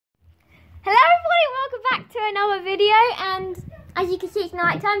another video, and as you can see it's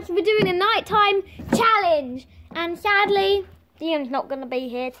night time, so we're doing a nighttime challenge, and sadly Dion's not going to be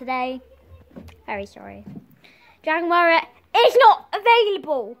here today. Very sorry. Dragon Warrior is not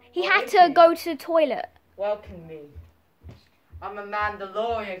available. He had to go to the toilet. Welcome me. I'm a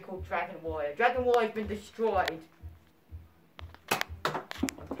Mandalorian called Dragon Warrior. Dragon Warrior's been destroyed. I'm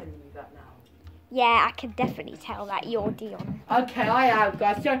telling you that now. Yeah, I can definitely tell that you're Dion. Okay, I am,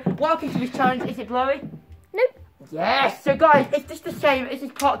 guys. So, welcome to this challenge. Is it blurry? Nope. Yes. So, guys, it's just the same. This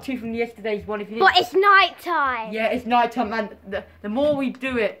is part 2 from yesterday's one. But it's night time. Yeah, it's night time, and the more we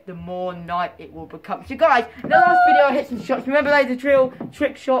do it, the more night it will become. So, guys, in the last video, I hit some shots. Remember, like the drill,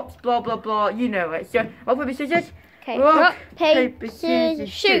 trick shots, blah blah blah. You know it. So, rock, paper, scissors. Okay. Rock, paper, scissors,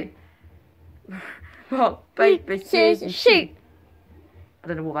 shoot. Rock, paper, scissors, shoot. I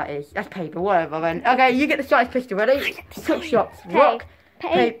don't know what that is. That's paper, whatever then. Okay, you get the science pistol, ready? Trick shots. Rock,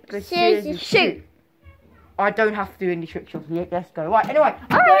 paper, scissors, shoot. I don't have to do any trick shots yet. Let's go. Right, anyway.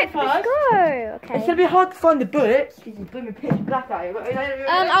 Alright, let's go. Okay. It's going to be hard to find the bullets because it's blooming pitch black out here.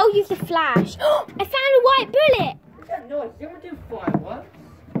 I'll use the flash. I found a white bullet. What's that noise? You want to do fireworks?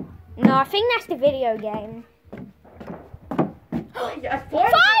 No, I think that's the video game. That's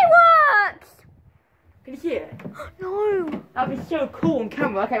fireworks! Fireworks! Can you see it? No. That'd be so cool on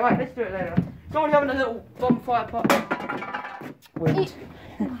camera. Okay, right, let's do it later. Someone having a little bonfire pot. Wind.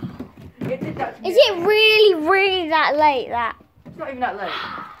 Is it really that late? It's not even that late.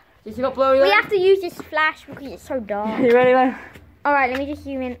 Just you got blurry. We have to use this flash because it's so dark. You ready, man? Alright, let me just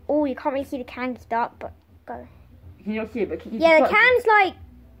zoom in. Oh, you can't really see the can's dark, but go. Can you not see it? But can you yeah, the can's like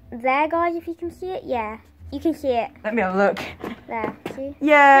there, guys, if you can see it. Yeah, you can see it. Let me have a look. There, see?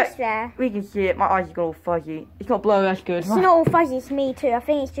 Yeah, it's there. We can see it. My eyes got all fuzzy. It's not blurry, that's good. It's not all fuzzy, it's me too. I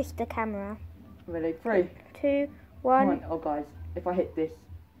think it's just the camera. Ready? 3, 2, 1. Oh, guys, if I hit this.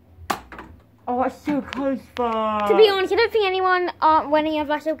 Oh, it's so close, far. To be honest, I don't think any of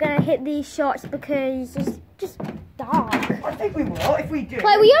us are going to hit these shots because it's just dark. I think we will, if we do.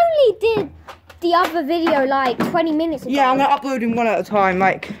 Like, we only did the other video like 20 minutes ago. Yeah, I'm going to upload them one at a time.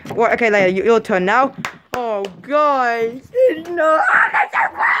 Like, what? Okay, Leia, your turn now. Oh, guys. No. Oh, that's so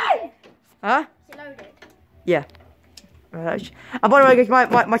great. Huh? Is it loaded? Yeah. And by the way, guys,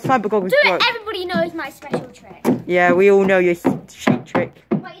 my sniper goggles broke. Everybody knows my special trick. Yeah, we all know your sheet trick.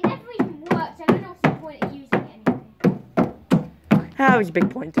 But it never even works. I don't know what's the point of using it anyway. There's a big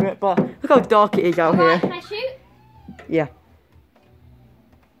point to it, but look how dark it is out here. Can I shoot? Yeah.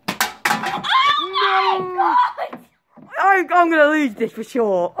 Oh my god! I'm gonna lose this for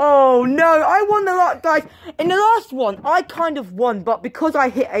sure. Oh no, I won the lot, guys. In the last one, I kind of won, but because I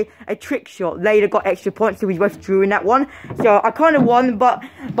hit a trick shot, Layla got extra points, so we both drew in that one. So I kind of won, but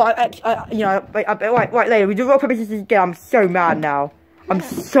you know, right, Layla, we do rock paper scissors again. I'm so mad now. I'm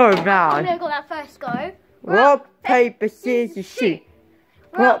so mad. I got that first go. Rock, paper, scissors, shoot.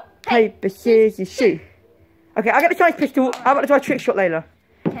 Rock, paper, scissors, shoot. Okay, I got the science pistol. I'm about to try a trick shot, Layla.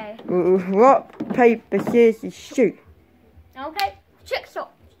 Okay. Rock, paper, scissors, shoot. Okay, trick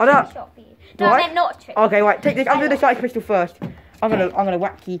shot. I don't. Trick shot for you. No, I meant not trick. Okay, right. Take this. I'm doing the science pistol first. I'm gonna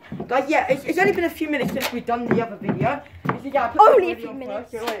whack you, guys. Yeah, it's only been a few minutes since we've done the other video. Only a few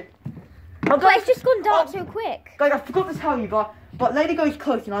minutes. Oh, guys, it's just gone dark so quick. Guys, I forgot to tell you, but Lady goes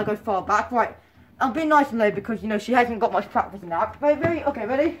close and I go far back. Right. I'm being nice and low because you know she hasn't got much practice in that. Ready? Okay,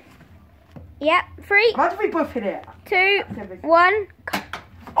 ready? Yep. 3. How did we both hit it? 2, 1.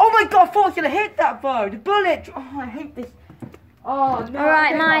 Oh my god! I thought I was gonna hit that though. The bullet. Oh, I hate this. Oh no.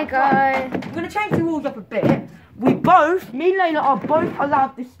 Alright, my go. I'm going to change the rules up a bit. Me and Layla are both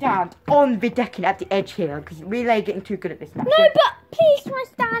allowed to stand on the decking at the edge here. Because me and Layla are getting too good at this now. No, but please try to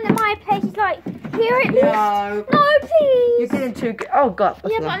stand at my place. It's like, here at least. No. No, please. You're getting too good. Oh god.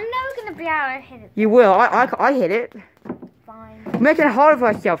 Yeah, but I'm never going to be able to hit it. You will. I hit it. Fine. We're making it hard for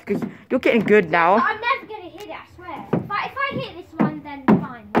ourselves because you're getting good now. But I'm never going to hit it, I swear. If I hit this one, then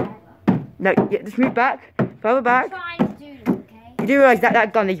fine, whatever. No, yeah, just move back. Further back. I'm trying to do this, okay? You do realise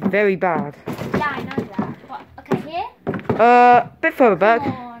that gun is very bad. Yeah, I know that. But, okay, here? Bit further back.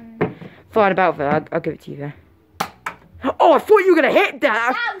 Come on. Fine, about there. I'll give it to you there. Oh, I thought you were gonna hit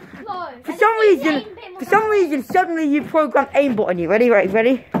that. That was close. For some reason, suddenly you programmed aimbot on you. Ready?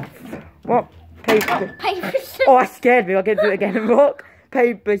 What? Paper. Scissors. Oh, that scared me. I'll get to do it again. Rock,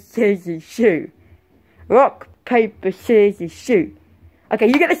 paper, scissors, shoot. Rock, paper, scissors, shoot. Okay,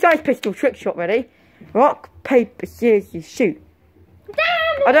 you get the science pistol trick shot. Ready? Rock, paper, scissors, shoot. Damn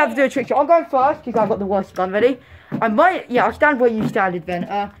it. I don't have to do a trick shot. I'm going first because I've got the worst gun. Ready? I'll stand where you standed then.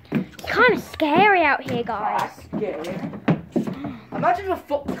 It's kind of scary out here, guys. Scary. Imagine if a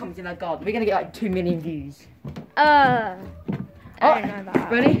fox comes in our garden. We're going to get like 2 million views. I don't know about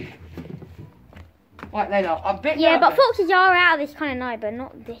that. Ready? Right, Layla, I'm a bit Yeah, but nervous. foxes are out of this kind of night, but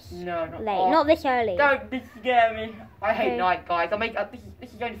not this No, not late. oh, Not this early. Don't be scary. I hate Okay. night, guys.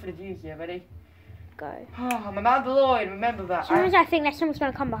 This is only for the views here. Ready? Go. Oh, I'm a Mandalorian. Remember that. Sometimes I think that someone's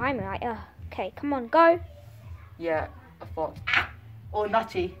going to come behind me. Like, okay, come on, go. Yeah, a fox. Or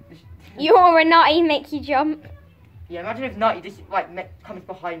Nutty. You're a nutty, makes you jump. Yeah, imagine if Nutty just comes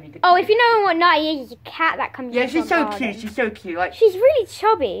behind me. Oh, if you know what nutty is, it's a cat that comes. Yeah, into she's our so garden. cute. She's so cute. Like. She's really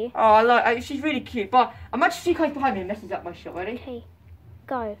chubby. Oh, I like. She's really cute. But imagine she comes behind me and messes up my shot. Ready? Okay,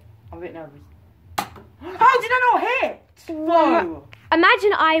 go. I'm a bit nervous. How did I not hit? Whoa.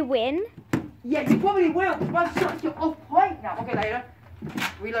 Imagine I win. Yeah, you probably will. My shot's off point now. Okay, later.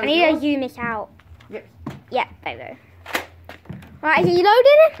 Reload. I need yours. to zoom this out. Yep. Yeah, there we go. Right, is it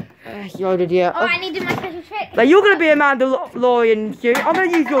loaded? You loaded, yeah. Oh, I need to do my special trick. Like, you're going to be a Mandalorian, Hugh. I'm going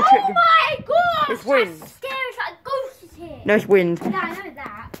to use your trick. Oh my gosh! It's wind. That's scary. It's like a ghost is here. No, it's wind. Yeah, I know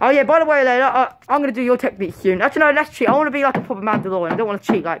that. Oh, yeah, by the way, Layla, I'm going to do your technique soon. Actually, no, let's cheat. I want to be like a proper Mandalorian. I don't want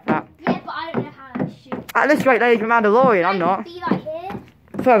to cheat like that. Yeah, but I don't know how to shoot. At this rate, Layla's a Mandalorian. I'm not. Be like here.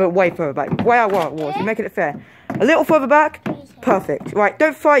 Further, way further back. Way out where it was. You're making it fair. A little further back. Perfect. Right,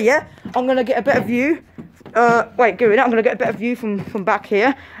 don't fire yet. I'm going to get a better view. Wait, give it. I'm going to get a better view from back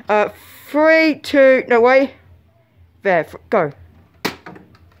here. 3, 2, no way. There, go.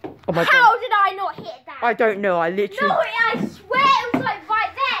 Oh my God. How did I not hit that? I don't know. I literally. No, I swear it was like right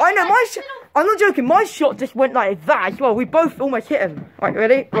there. I know my shot. I'm not joking. My shot just went like that as well. We both almost hit him. Right,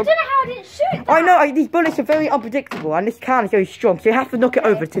 ready? I don't know how I didn't shoot that. I know. These bullets are very unpredictable, and this can is very strong. So you have to knock it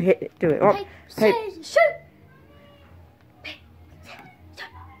over to hit it. Do it. Right? Okay, shoot.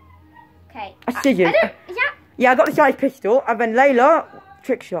 Okay. A scissors. I don't. Is that? Yeah, I got the size pistol, and then Layla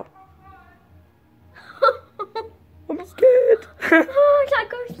trick shot. I'm scared. Oh, that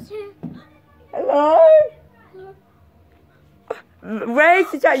ghost here. Hello. Ray,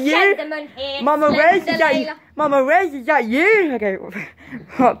 is that you? Gentleman here. Mama Ray, is Slender that you? Layla. Mama Ray, is that you? Okay.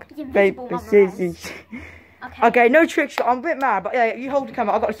 Rock, invisible, paper, Mama scissors. Okay. Okay, no trick shot. I'm a bit mad, but yeah, you hold the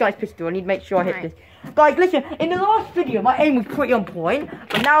camera. I've got a size pistol. I need to make sure I hit Right. this. Guys, listen. In the last video, my aim was pretty on point,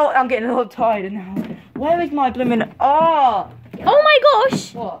 but now I'm getting a little tired. Now, where is my blooming? Oh. Oh my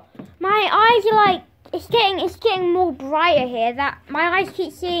gosh. What? My eyes are like. It's getting more brighter here. That my eyes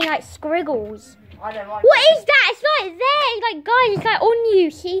keep seeing like squiggles. I don't like. What is that? It's like there. Like guys, it's like on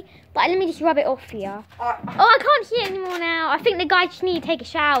you. See? But let me just rub it off here. Oh, I can't see it anymore now. I think the guy just need to take a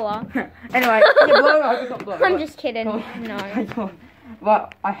shower. Anyway, I hope it's not blown. I'm just kidding. No.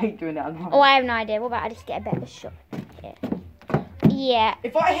 But I hate doing that. Oh, I have no idea. What about I just get a better shot here? Yeah.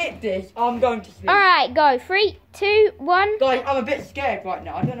 If I hit this, I'm going to sleep. All right, go. 3, 2, 1. Guys, I'm a bit scared right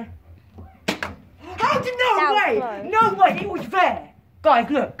now. I don't know. How did That no was way? close. No way. It was fair. Guys,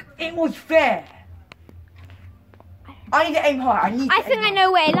 look. It was fair. I need to aim high. I think I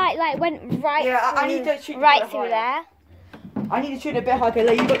know where it like went right. Yeah, I through, need to shoot right a bit through higher. there. I need to shoot a bit higher. Okay,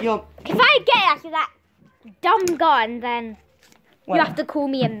 like, you got your. If I get it after that dumb gun, then Well, you have to call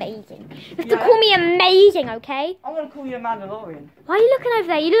me amazing. You have Yeah. to call me amazing, okay? I'm gonna call you a Mandalorian. Why are you looking over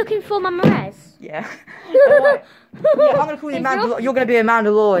there? You're looking for Mama Rez. Yeah. Alright. Yeah, I'm gonna call you a Is Mandalorian. You're gonna be a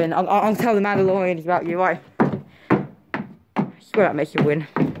Mandalorian. I'm telling the Mandalorians about you, right? I swear that makes you win.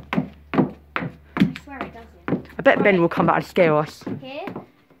 I swear it doesn't. I bet Ben will come back and scare us. Here?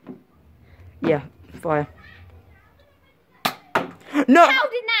 Yeah, fire. No! How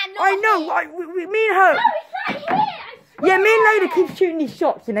did that not I know, hit? like, me and her. No, it's right here. I swear. Yeah, me and Lady keep shooting these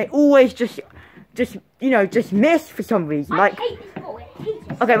shots and they always just miss for some reason. I Like, hate this ball. I hate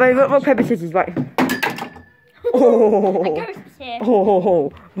it. okay, wait, rock, paper, scissors, right. Oh. A ghost is here.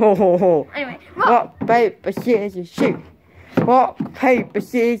 Oh. Anyway, Rock, paper, scissors, shoot. Rock, paper,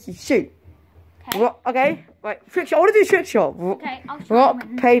 scissors, shoot. Okay. Rock, okay, right, trick shot. I want to do a trick shot. Okay, I'll try Rock, and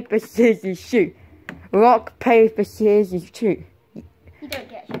win. paper, scissors, shoot. Rock, paper, scissors, shoot. You don't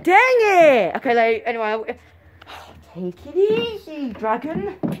get it. Dang it! Okay, like, anyway, take it easy,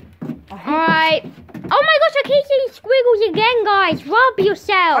 dragon. Alright. Oh my gosh, I keep seeing squiggles again, guys. Rub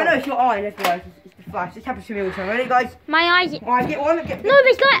yourself. I know it's your eye, that's why it's the flash. This happens to me all the time. Ready, guys? My eyes. Alright, get one. Get. No, but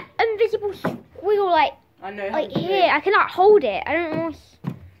it's like invisible squiggle, like I know. here. I cannot hold it. I don't know.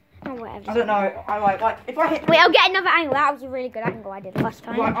 Oh, whatever. I don't know. Alright, if I hit. Wait, I'll get another angle. That was a really good angle I did last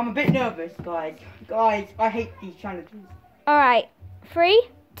time. Right, I'm a bit nervous, guys. Guys, I hate these challenges. Alright. 3,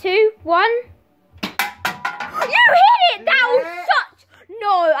 2, 1. You hit it! That was such. No,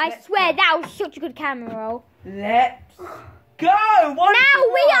 I swear that was such a good camera roll. Let's go. Now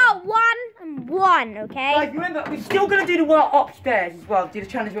we are 1-1, okay? Guys, remember, we're still gonna do the one upstairs as well. Do the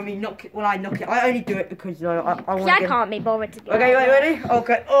challenge when I knock it. I only do it because I want to. I can't be bothered to get Okay, ready?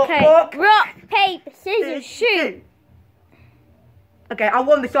 Okay. Okay. Rock, Rock, paper, scissors, shoot. Okay, I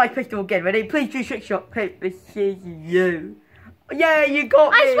won the size pistol again. Ready? Please do trick shot. Paper, scissors, you. Yeah, you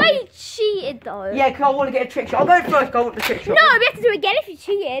got me. I swear you cheated though. Yeah, because I want to get a trick shot. I'll go first. I want the trick shot. No, we have to do it again if you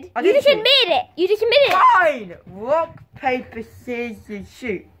cheated. You just admitted it. You just admitted it. Fine. Rock, paper, scissors,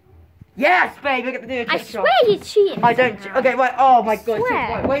 shoot. Yes, babe. I get to do a trick shot. I swear you cheated. I don't. Okay, wait. Oh my god.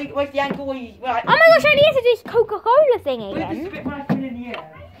 Swear. Wait, where's the angle? Where you, Oh my gosh, I need to do this Coca-Cola thing again. Spit when I spin in the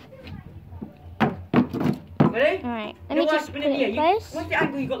air. Ready? Alright, let me just put it in place. What's the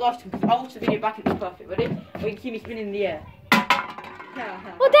angle you got last time? Because I watched the video back and it was perfect. Ready? Or you can see me spinning in the air.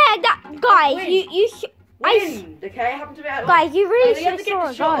 Well, guys, you should. Wind, okay? Happened to me at Guys, you really should have to get the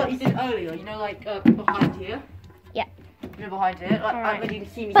have shot saw like you did earlier. You know, like behind here. Yeah. You know, behind here. Like, Alright. when you can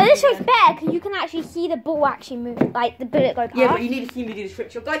see me. But this was better because you can actually see the ball actually move, like the bullet go past. Yeah, but you need to see me do the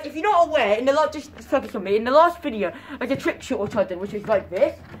trick shot. Guys, if you're not aware, in the last, just focus on me, in the last video, like a trick shot which I did, which is like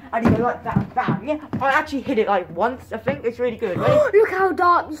this, and you go like that, bang. I actually hit it like once, I think. It's really good, right? Look how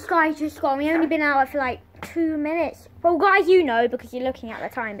dark the sky just got. We've only been out for like 2 minutes. Well, guys, you know because you're looking at the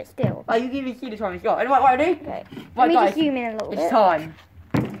time, but still. Oh, you can even see the time it's got. Anyway, what I do? Okay. Right, Let me guys, just zoom in a little bit. it's time.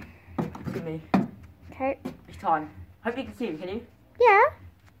 Look at me. Okay. It's time. Hope you can see me, can you?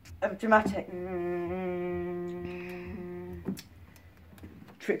 Yeah. Dramatic.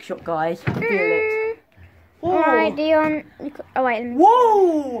 Trick shot, guys. I feel it. Alright, Dion. Oh, wait. Let me...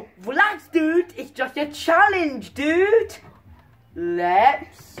 Whoa! Relax, dude. It's just a challenge, dude.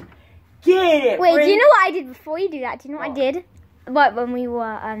 Let's get it. Wait, do you know what I did before you do that? Do you know what I did? Like when we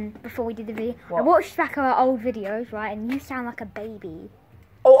were, before we did the video. What? I watched back our old videos, right? And you sound like a baby.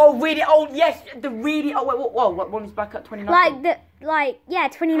 Oh, really? Oh, yes. The really. Oh, wait, whoa. What one is back at 2019? Yeah,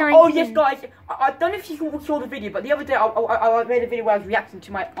 2019. Oh, yes, guys. I don't know if you saw the video, but the other day I made a video where I was reacting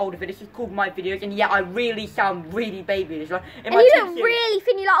to my older videos. It's called My Videos, and yeah, I really sound really babyish, right? And you don't really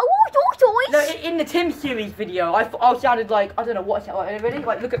think you're like, oh, No, in the Tim series video, I sounded like, I don't know what's that. Like, ready?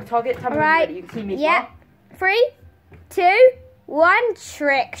 Like, look at the target. Tell me when you're ready. You can see me. Yeah. 3, 2, 1,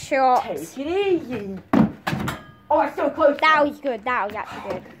 trick shot. Take it easy. Oh, it's so close. That was good. That was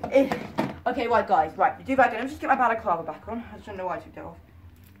actually good. Okay, right, guys. Right, do that again. Let me just get my balaclava back on. I just don't know why I took that off.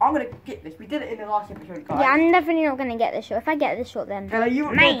 I'm going to get this. We did it in the last episode, guys. Yeah, I'm definitely not going to get this shot. If I get this shot, then...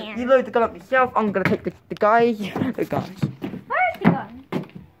 You load the gun up yourself. I'm going to take the guys. The guns. Where is the gun?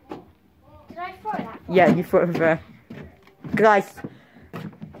 Did I throw that? Yeah, you threw it over there. Guys,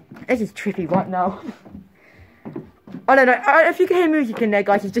 this is trippy right now. I don't know. If you can hear music in there,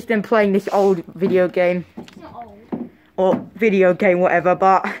 guys, it's just them playing this old video game. It's not old. Or video game, whatever,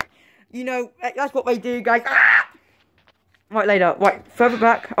 but... You know, that's what they do, guys. Ah! Right, later. Right, further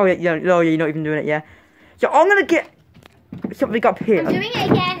back. Oh, yeah, you're not even doing it, yeah. So, I'm going to get something up here. I'm doing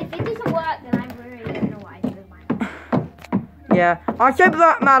it again. If it doesn't work, then I really don't know what I did with mine. Yeah. I'm so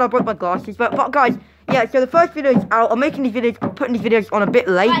mad I broke my glasses. But, guys, yeah, so the first video is out. I'm making these videos, I'm putting these videos on a bit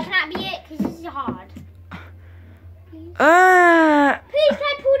late. Right, can that be it? Because this is hard. Please? Please, can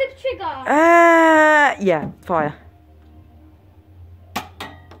I pull the trigger? Yeah, fire.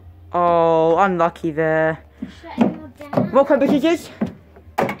 Oh, unlucky there. What kind of scissors?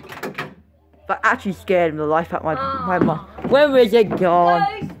 But actually scared the life out my mum. Where is it gone?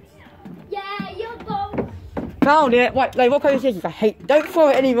 Ghost. Yeah, you're ghost. Found it. Right, like, what kind of scissors? I hate. Don't throw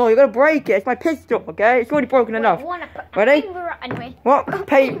it anymore. You're gonna break it. It's my pistol, okay? It's already broken enough. Ready? Anyway. What?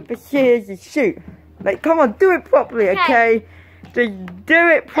 Paper, scissors, shoot. Like, come on, do it properly, okay? Just do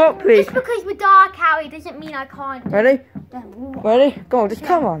it properly. Just because we're dark out, it doesn't mean I can't. Ready? Ready? Go on, just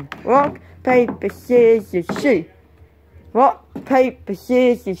come on. Rock, paper, scissors, shoot. Rock, paper,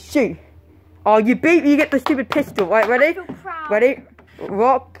 scissors, shoot. Oh, you beat me, you get the stupid pistol. Right, ready? I feel proud. Ready?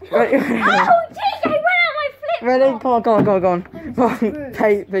 Rock, ready? Oh, jeez, I ran out my flip. Ready? Come on. Rock,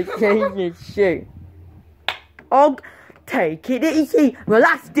 paper, scissors, shoot. Oh, take it easy.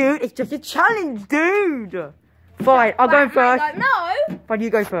 Relax, dude. It's just a challenge, dude. Fine, I'll go first. No. Fine, you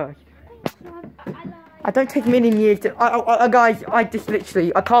go first. I don't take a million years to... guys, I just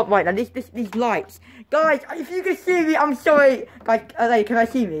literally... I can't write now. These lights. Guys, if you can see me, I'm sorry. Guys, can I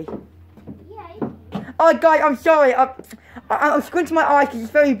see me? Yeah. Oh, guys, I'm sorry. I'm squinting my eyes because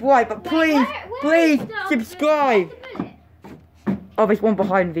it's very bright. But please, please subscribe. Oh, there's one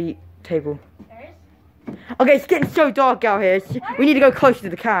behind the table. There is? Okay, it's getting so dark out here. We need to go closer to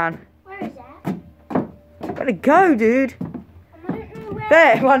the can. Where is that? Where'd it go, dude? I don't know where.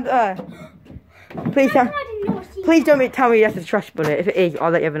 There, one there. Please don't tell me that's a trash bullet. If it is,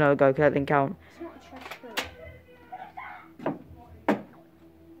 I'll let you have another go because that didn't count. It's not a trash bullet.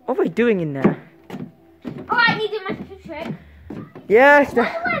 What are they doing in there? Alright, you do my trick. Yes. Where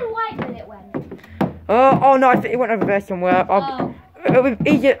the white bullet went? Oh no, I think it went over there somewhere. It would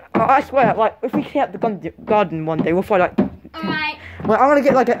be easier. I swear, like if we clear out the garden one day, we'll find like. Alright. Well, I'm gonna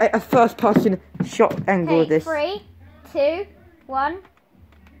get like a first person shot angle of Okay, this. 3, 2, 1.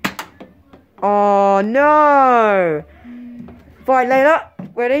 Oh no! Right, Layla,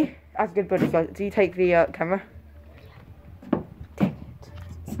 ready? That's a good buddy, guys. Do you take the camera? Dang it.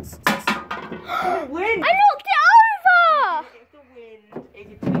 Win! I knocked it over! It's a win.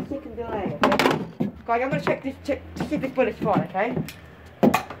 It's a 2-second delay. Okay? Guys, I'm gonna check this. Check to see if this bullet's fine. Okay?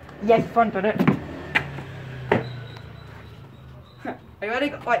 Yes, fun bullet. Are you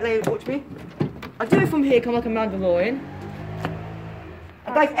ready? Right, Layla, watch me. I'll do it from here, come like a Mandalorian.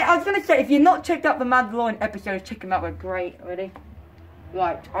 Guys, I was gonna say, if you've not checked out the Mandalorian episodes, check them out, they're great. Ready?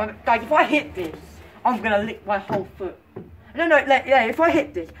 Right, guys, if I hit this, I'm gonna lick my whole foot. No, yeah, if I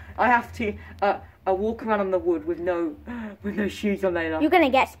hit this, I have to walk around on the wood with no shoes on, Layla. You're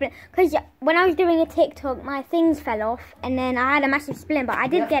gonna get split. Because when I was doing a TikTok, my things fell off, and then I had a massive splint, but I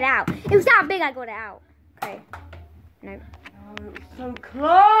did get it out. It was that big, I got it out. Okay. No. Oh, it was so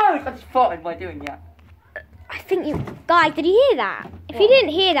close! I just farted by doing that. I think you... Guys, did you hear that? If you didn't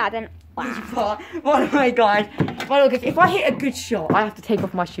hear that, then... Wow. By the way, guys, if I hit a good shot, I have to take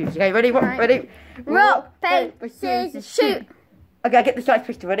off my shoes. Okay, ready? Right. Ready? Rock, paper, scissors, shoot. Okay, get the side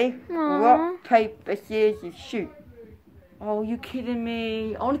twister, ready? Aww. Rock, paper, scissors, shoot. Oh, you kidding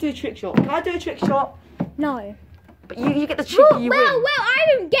me? I want to do a trick shot. Can I do a trick shot? No. But you get the trick, you win. Well, I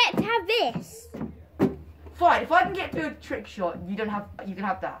don't get to have this. Fine, if I can get to a trick shot, you can have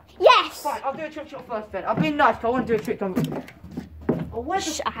that. Yes. Fine, I'll do a trick shot first then. I'll be nice, but I want to do a trick on... Oh, where's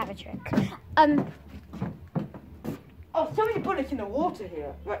the... I have a trick. Oh, so many bullets in the water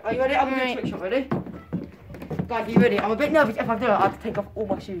here. Right, are you ready? I'm going to do a trick shot, ready? Guys, are you ready? I'm a bit nervous. If I do it, I have to take off all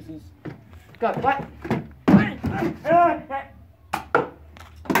my shoes. Go, right?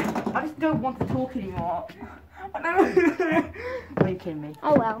 I just don't want to talk anymore. Are you kidding me?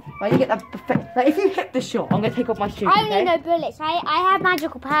 Oh well. Right, you get that perfect... Like, if you hit the shot, I'm going to take off my shoes, I okay? only know bullets. I have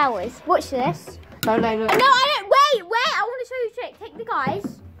magical powers. Watch this. No. No, I don't. Wait. I want to show you a trick. Take the guys.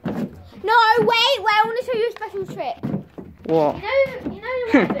 No, wait. I want to show you a special trick. What? You know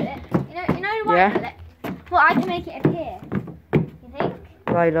the white bullet? You know the white bullet? Well, I can make it appear. You think?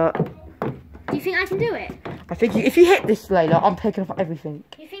 Layla. Do you think I can do it? I think if you hit this, Layla, I'm taking off everything.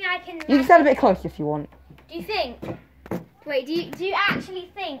 Do you think I can... You can stand a bit closer if you want. Do you think... Wait, do you actually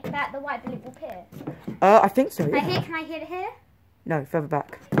think that the white bullet will appear? I think so, yeah. Can I hit it here? No, further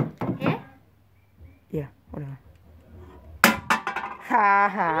back. Here? Yeah, whatever. Ha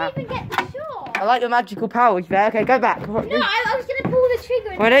ha. I didn't even get the shot. I like your magical powers there. Okay, go back. No, I was going to pull the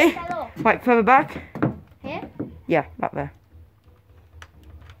trigger and ready? it fell off. Right, further back. Here? Yeah, back there.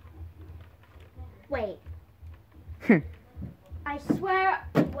 Wait. I swear...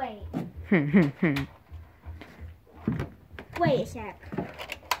 Wait. Wait a sec.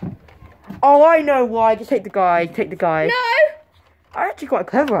 Oh, I know why. Just take the guy. Take the guy. No! I'm actually quite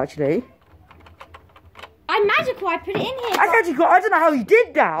clever, actually. I'm magical. I put it in here. I don't know how you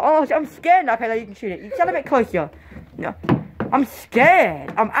did that. Oh, I'm scared now. Okay, now you can shoot it. You stand a bit closer. No, I'm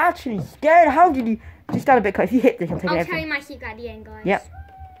scared. I'm actually scared. How did you just stand a bit closer? If you hit this, I'm taking I'll everything. tell you my secret at the end, guys. Yep.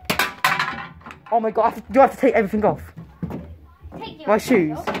 Oh my god, do I have to take everything off? Take My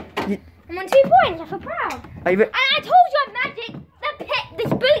shoes. I'm on 2 points. I feel proud. And I told you I'm magic. This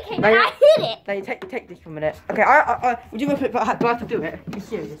bullet came and I hit it. Now you take this for a minute. Okay, would you go for it, but do I have to do it? Are you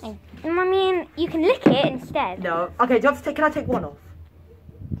serious? I mean, you can lick it instead. No. Okay, do I have to take, can I take one off?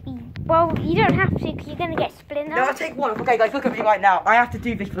 Well, you don't have to because you're going to get splintered. No, I'll take one off. Okay, guys, look at me right now. I have to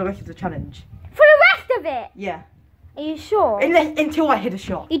do this for the rest of the challenge. For the rest of it? Yeah. Are you sure? Until I hit a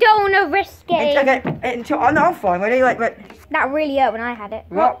shot. You don't want to risk it. Okay, until, oh, no, I'm fine. Ready? That really hurt when I had it.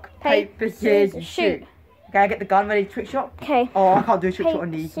 Rock, paper, scissors, shoot. Okay, I get the gun ready, trick shot. Okay. Oh, I can't do a trick shot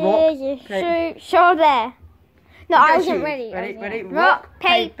on these. Rock, shoot. Show there. No, I wasn't ready. Ready? Rock,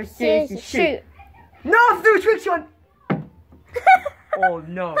 paper, scissors, shoot. No, I have to do a trick shot. Oh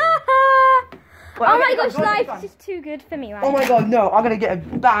no. Oh my gosh, life is just too good for me right now. Oh my god, no, I'm gonna get a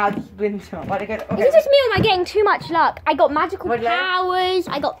bad splinter. Right, okay. Is it just me or am I getting too much luck? I got magical powers,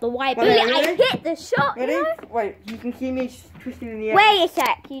 I got the white bullet, I hit the shot. Ready? You know? Wait, you can see me twisting in the air. Wait a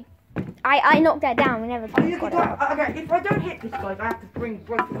sec. I knocked that down. We never got it out. Okay, if I don't hit this, guys, I have to bring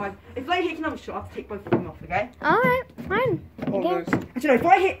both of my... If they hit another shot, I have to take both of them off, okay? Alright, fine. Oh, no. Actually, no, if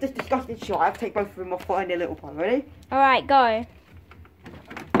I hit this disgusting shot, I have to take both of them off for only a little part. Ready? Alright, go.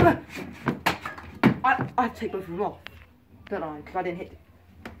 I have to take both of them off, don't I? Because I didn't hit it.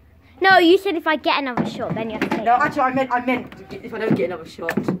 No, you said if I get another shot, then you have to take No, actually, I meant if I don't get another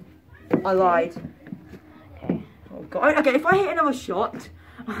shot. I lied. Okay. Oh, God. Okay, if I hit another shot...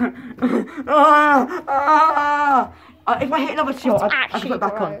 I If I hit another shot, I can put it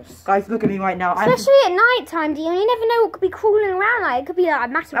back on. Guys, look at me right now. Especially at night time, Dion. You never know what could be crawling around. Like, it could be like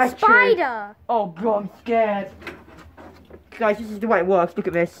a massive spider. True. Oh, God, I'm scared. Guys, this is the way it works. Look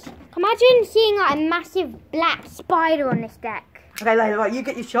at this. Imagine seeing like a massive black spider on this deck. Okay, Layla, right, you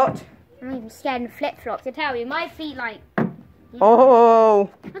get your shot. I'm even scared of flip-flops. I tell you, my feet like... Oh.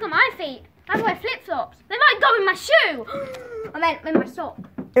 Look at my feet. I wear flip-flops. They might go in my shoe. I meant in my sock.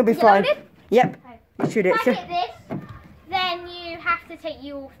 It'll be fine. Loaded? Yep. Okay. You shoot it. If I hit this, then you have to take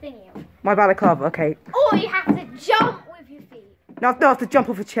your thingy off. My balaclava, okay. Or you have to jump with your feet. No, I have to jump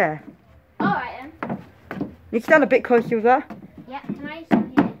off a chair. Alright then. You can stand a bit closer with that. Yep. Can I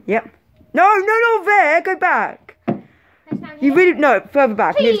stand here? Yep. No, not there. Go back. You really no further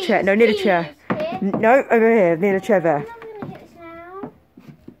back, please, near the chair. No, near the chair. Here. No, over here, near the chair there. I'm gonna hit this now.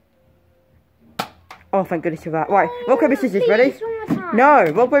 Oh, thank goodness for that. Right, rock paper scissors. Please, Ready? one more time. No,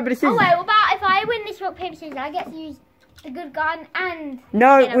 rock paper scissors. Oh wait, what about if I win this rock paper scissors? I get to use the good gun and.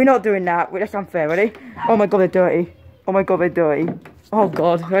 No, we're not doing that. That's unfair. Ready? Oh my God, they're dirty. Oh my God, they're dirty. Oh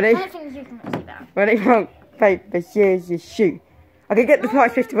God, ready? I don't think you can see that. Ready? Rock paper scissors shoot. I can get the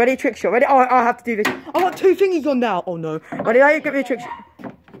prize 50. Ready? Trick shot. Ready? Oh, I have to do this. I got 2 thingies on now. Oh no. Ready? Get me a trick shot.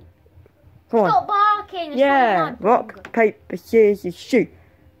 Come on. Stop barking. It's Yeah. Rock, paper, scissors, shoot.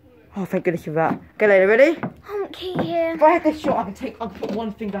 Oh, thank goodness for that. Okay, later. Ready? Honky here. If I hit this shot, I can put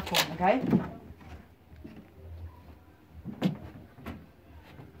one thing back on. Okay.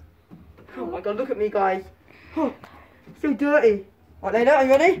 Oh my God! Look at me, guys. Oh, so dirty. Right, later. Are you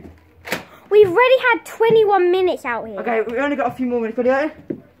ready? We've already had 21 minutes out here. Okay, we only got a few more minutes. Ready? Later?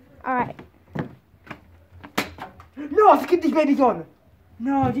 Alright. No, I skipped these babies on.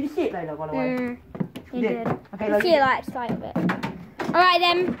 No, did you see it, Layla, by the way? You did. Okay, I see it like side of it. Alright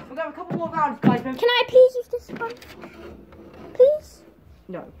then. We've got a couple more rounds, guys. Can I please use this one? Please?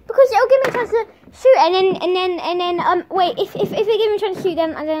 No. Because it'll give me a chance to shoot and then wait, if it gives me a chance to shoot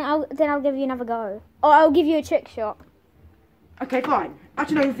then I'll give you another go. Or I'll give you a trick shot. Okay, fine.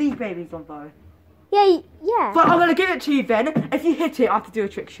 Actually, no, these babies on though. Yeah. But I'm gonna give it to you then. If you hit it, I have to do a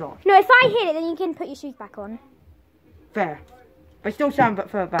trick shot. No, if I hit it then you can put your shoes back on. Fair. But still stand but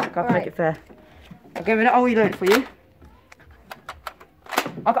further back. I have to make it fair. Okay, I'll reload it for you.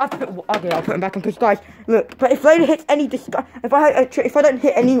 I have to put. Okay, I'll put them back on because guys, look. But if Layla hits any, if I don't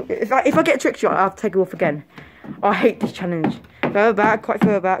hit any, if I get a trick shot, I'll have to take it off again. I hate this challenge. Further back, quite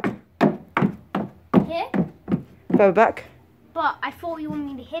further back. Here? Further back. But I thought you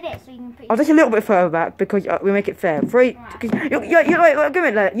wanted me to hit it so you can put. I'll just a little bit further back because we make it fair. 3. You're like, give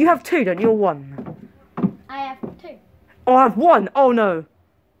it. You have 2, don't you? Or 1. I have 2. Oh, I have 1. Oh no.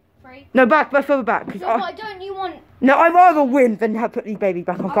 3. No, back, further back. So what don't you want? No, I'd rather win than have put these babies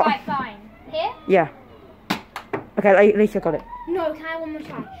back on. Alright, fine. Here? Yeah. Okay, at least I got it. No, can I have one more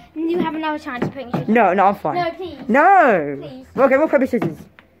try? You have another chance to put your shoes. No, I'm fine. No, please. No. Please. Okay, rock, paper, scissors.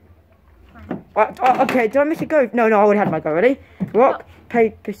 Okay, did I miss a go? No, I already had my go. Ready? Rock,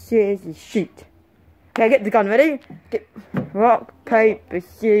 paper, scissors, shoot. Okay, get the gun. Ready? Rock, paper,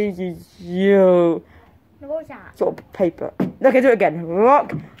 scissors, shoot. No, what was that? Sort of paper. Okay, do it again.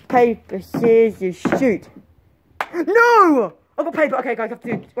 Rock, paper, scissors, shoot. No! I got paper. Okay, guys, I have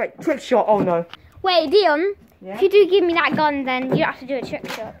to do. Wait, trick shot. Oh no. Wait, Dion. Yeah? If you do give me that gun, then you have to do a trick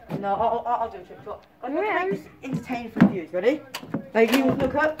shot. No, I'll do a trick shot. I'm going to make this entertaining for the viewers. Ready? Like, you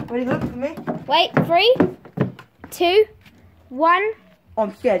look up. Ready? Look for me. Wait, 3, 2, 1.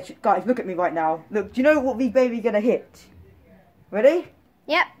 I'm scared. Guys, look at me right now. Look, do you know what these babies are going to hit? Ready?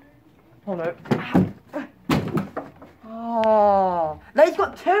 Yep. Oh no. Oh. They've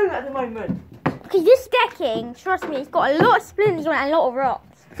got 2 at the moment. Because this decking, trust me, it's got a lot of splinters on it and a lot of rocks.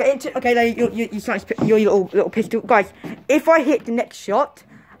 Okay, now you start your little pistol. Guys, if I hit the next shot,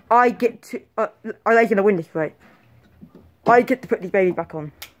 I get to. I'm going to win this, right? I get to put these babies back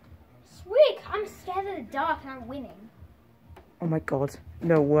on. Sweet, I'm scared of the dark and I'm winning. Oh my God,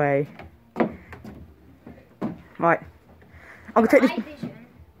 no way. Right, I'm going to take this. Vision.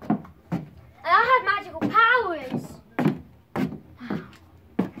 And I have magical powers.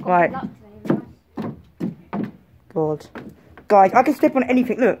 Right. God. Guys, I can step on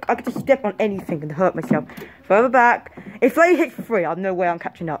anything. Look, I can just step on anything and hurt myself. Further back. If they hit for 3, I've no way I'm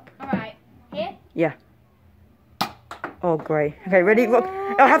catching up. Alright. Here? Yeah. Oh, great. Okay, ready? Rock.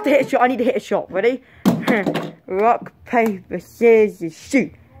 I have to hit a shot. I need to hit a shot. Ready? Rock, paper, scissors,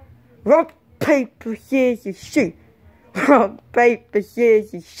 shoot. Rock, paper, scissors, shoot. Rock, paper,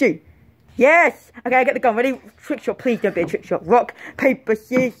 scissors, shoot. Yes! Okay, I get the gun. Ready? Trick shot. Please don't be a trick shot. Rock, paper,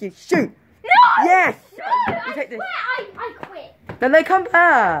 scissors, shoot. No! Yes! No! I take this. swear I quit. Then they come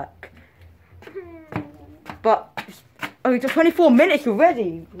back. But, oh, it's 24 minutes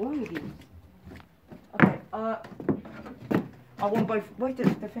already. Whoa. Okay, I want both. Where's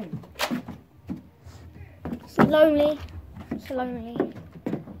the thing? It's lonely. It's lonely.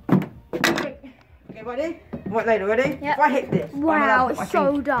 Okay, ready? Wait, later, ready? Yep. If I hit this, Wow, it's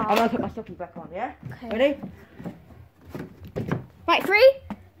so dark. I'm gonna put my stockings back on, yeah? Okay. Ready? Right, 3,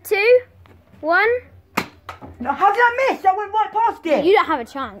 2, 1. No, how did I miss? I went right past it. You don't have a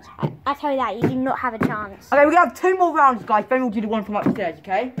chance. I tell you that, you do not have a chance. Okay, we're gonna have 2 more rounds, guys. Then we'll do the one from upstairs,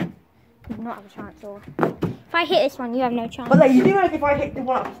 okay? You do not have a chance at all. If I hit this one, you have no chance. But like, you do know if I hit the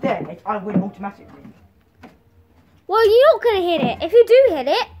one upstairs, I win automatically. Well, you're not gonna hit it. If you do hit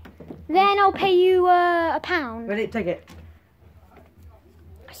it, then I'll pay you £1. Ready? Take it.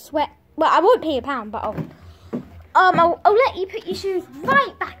 I swear. Well, I won't pay you £1, but I'll let you put your shoes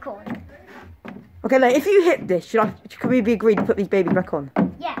right back on. Okay, like, if you hit this, could we be agreed to put these babies back on?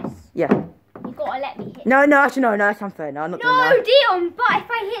 Yes. Yeah. You gotta let me hit. No, actually, no, that's unfair. No, I'm not doing No, that. Dion. But if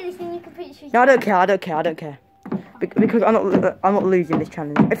I hit this, then you can put your shoes. No, I don't care. Because I'm not losing this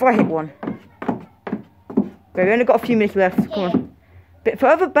challenge. If I hit one. Okay, we only got a few minutes left. Come on. Bit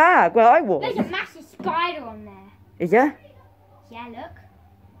further back, where I was. There's a massive spider on there. Is there? Yeah, look.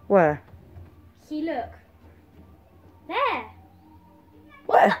 Where? See, look. There.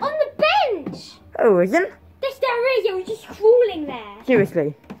 Where? On the bench. Oh, isn't? Yes, there is. It was just crawling there.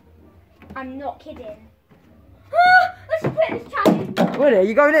 Seriously? I'm not kidding. Let's quit this challenge. Really? Are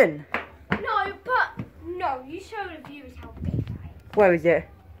you going in? No, you show the viewers how big that is. Where is it?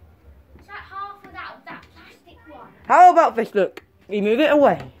 It's like half of that plastic one. How about this? Look, we move it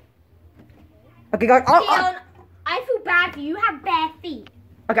away. Okay, guys. Dion, I feel bad for you. You have bare feet.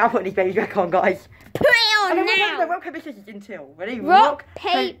 Okay, I'll put these babies back on, guys. Put it on now. No, rock, paper, scissors until. Ready? Rock,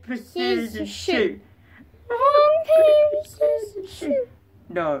 paper, scissors, shoot. Rock, paper, scissors, shoot.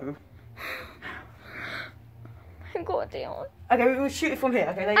 No. Oh God, Dion. Okay, we'll shoot it from here.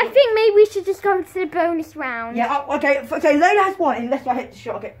 Okay. I think maybe we should just go to the bonus round. Yeah. Okay. Okay. Layla has one unless I hit the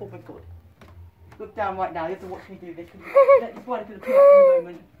shot. Okay. Oh my God. Look down right now. You have to watch me do this. This one is gonna pick up in a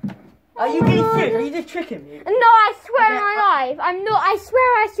moment. Are you getting serious? Are you just tricking me? No, I swear on my life. I'm not. I swear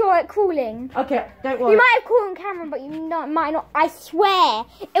I saw it crawling. Okay, don't worry. You might have caught on camera, but you might not. I swear.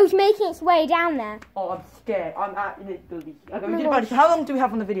 It was making its way down there. Oh, I'm scared. I'm absolutely. Okay, we did about this. How long do we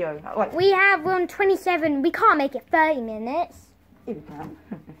have on the video? Like, we're on 27. We can't make it 30 minutes. here we can.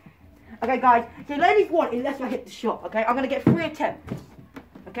 Okay, guys. So ladies won unless I hit the shot. Okay, I'm gonna get 3 attempts.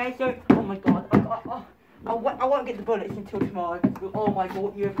 Okay, so oh my God. I won't get the bullets until tomorrow. Oh my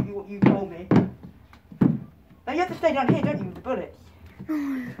God, what you told me. Now you have to stay down here, don't you, with the bullets?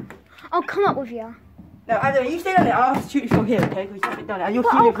 I'll come up with you. No, Anna, you stay down there. I'll have to shoot you from here, okay? Because you have it down there. And you'll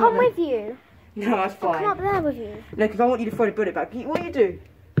But see me I'll come from there. with you. No, that's I'll fine. come up there with you. No, because I want you to throw the bullet back. What do you do?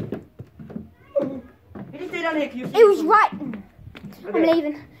 You just stay down here because you see It was from... right. Okay. I'm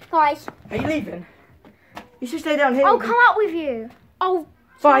leaving, guys. Are you leaving? You should stay down here. I'll come up with you. I'll.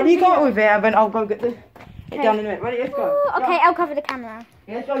 Fine, you come up with it and then I'll go get the... Get down in a minute. Ready? Let's go. Okay, I'll cover the camera.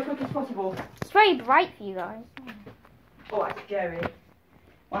 Yeah, let's go as quick as possible. It's very bright for you guys. Oh, that's scary.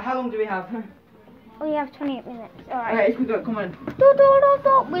 Well, how long do we have? We have 28 minutes. Alright. Okay, let's go. Come on.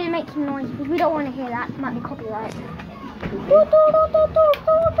 We'll make some noise because we don't want to hear that. It might be copyright.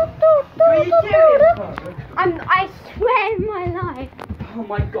 Are you serious? I swear in my life. Oh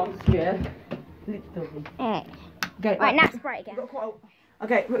my God, I'm scared. Literally. Alright. Okay, Right, now it's bright again.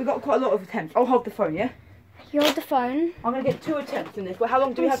 Okay, we've got quite a lot of attempts. I'll hold the phone, yeah? You hold the phone. I'm going to get 2 attempts in this. Well, how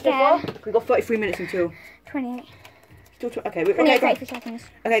long do we I'm have scared. so far? We've got 33 minutes until... 28. Okay, 30 seconds.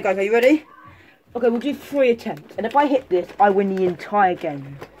 Okay, guys, are you ready? Okay, we'll do 3 attempts. And if I hit this, I win the entire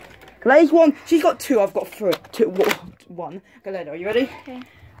game. Ladies won. She's got 2. I've got 3. 1. Okay, Leda, are you ready? Okay.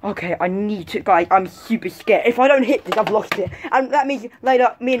 Okay, I need to, guys. I'm super scared. If I don't hit this, I've lost it. And that means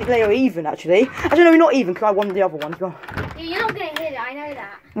Leda, me and Leda are even, actually. Actually, no, we're not even because I won the other one. Go. You're not going to hit it, I know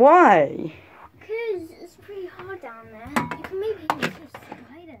that. Why? Because it's pretty hard down there. You can maybe hit a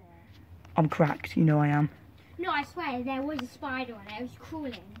spider. I'm cracked. You know I am. No, I swear, there was a spider on it. It was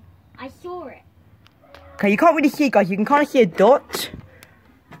crawling. I saw it. Okay, you can't really see, guys. You can kind of see a dot.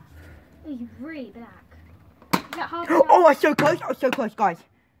 It was really black. Is that half Oh, I was so close. I was so close, guys.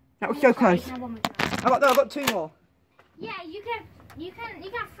 That was so close. Now one more try. I got 2 more. Yeah, you can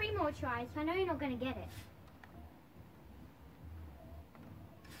have 3 more tries. I know you're not going to get it.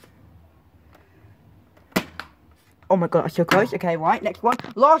 Oh my God, that's so close. Okay, right, next one.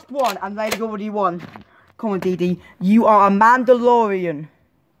 Last one, and Lady's already won. Come on, Dee. You are a Mandalorian.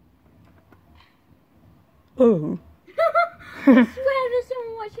 Oh. I swear there's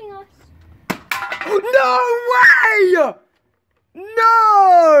someone watching us. No way!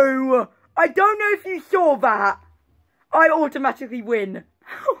 No! I don't know if you saw that. I automatically win.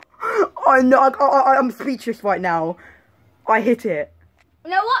 I'm speechless right now. I hit it.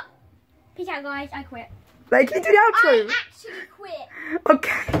 You know what? Peace out, guys. I quit. Like, can you do the outro? I actually quit.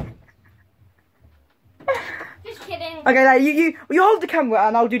 Okay. Just kidding. Okay, like, you hold the camera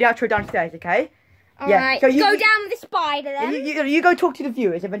and I'll do the outro downstairs, okay? Alright, so go down with the spider then. You go talk to the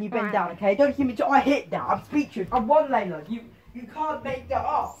viewers and then you bend Right. down, okay? Don't hear me. I hit that. I'm speechless. I'm one, Layla. You can't make that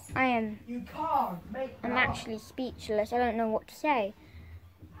up. I am. You can't make that I'm up. actually speechless. I don't know what to say.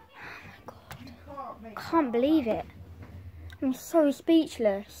 Oh my You can't make god. Can't believe it. I'm so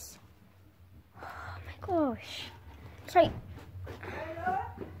speechless. Oh my gosh. It's like,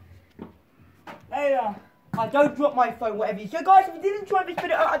 Layla, I don't drop my phone, whatever you. So, guys, if you did enjoy this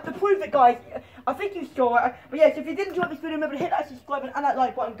video, to prove it, guys, I think you saw it. But yes, if you did enjoy this video, remember to hit that subscribe and that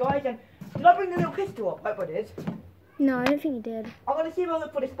like button, guys. And did I bring the little pistol up? I hope I did. no, I don't think you did. I'm gonna see if I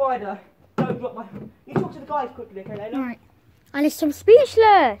look for the spider. Don't drop my. You talk to the guys quickly, okay, Layla? Alright. Alice, I'm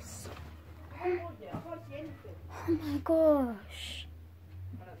speechless. I can't see anything. Oh my gosh.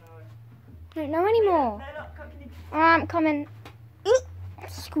 I don't know. I don't know anymore. Layla, can you... I'm coming.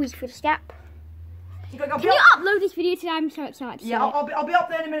 Squeeze through the step. I'll Can be you up... upload this video today? I'm so excited to see Yeah, it. I'll be up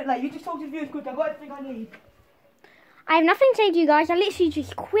there in a minute, Layla. You just talk to the viewers quick. I've got everything I need. I have nothing to say to you guys. I literally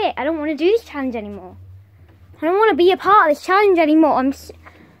just quit. I don't want to do this challenge anymore. I don't want to be a part of this challenge anymore.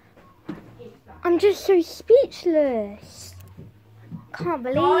 I'm just so speechless. Can't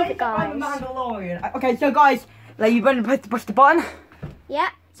believe it, guys. I'm a Mandalorian. Okay, so guys, like, you better press the button. Yeah.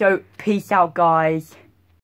 So, peace out, guys.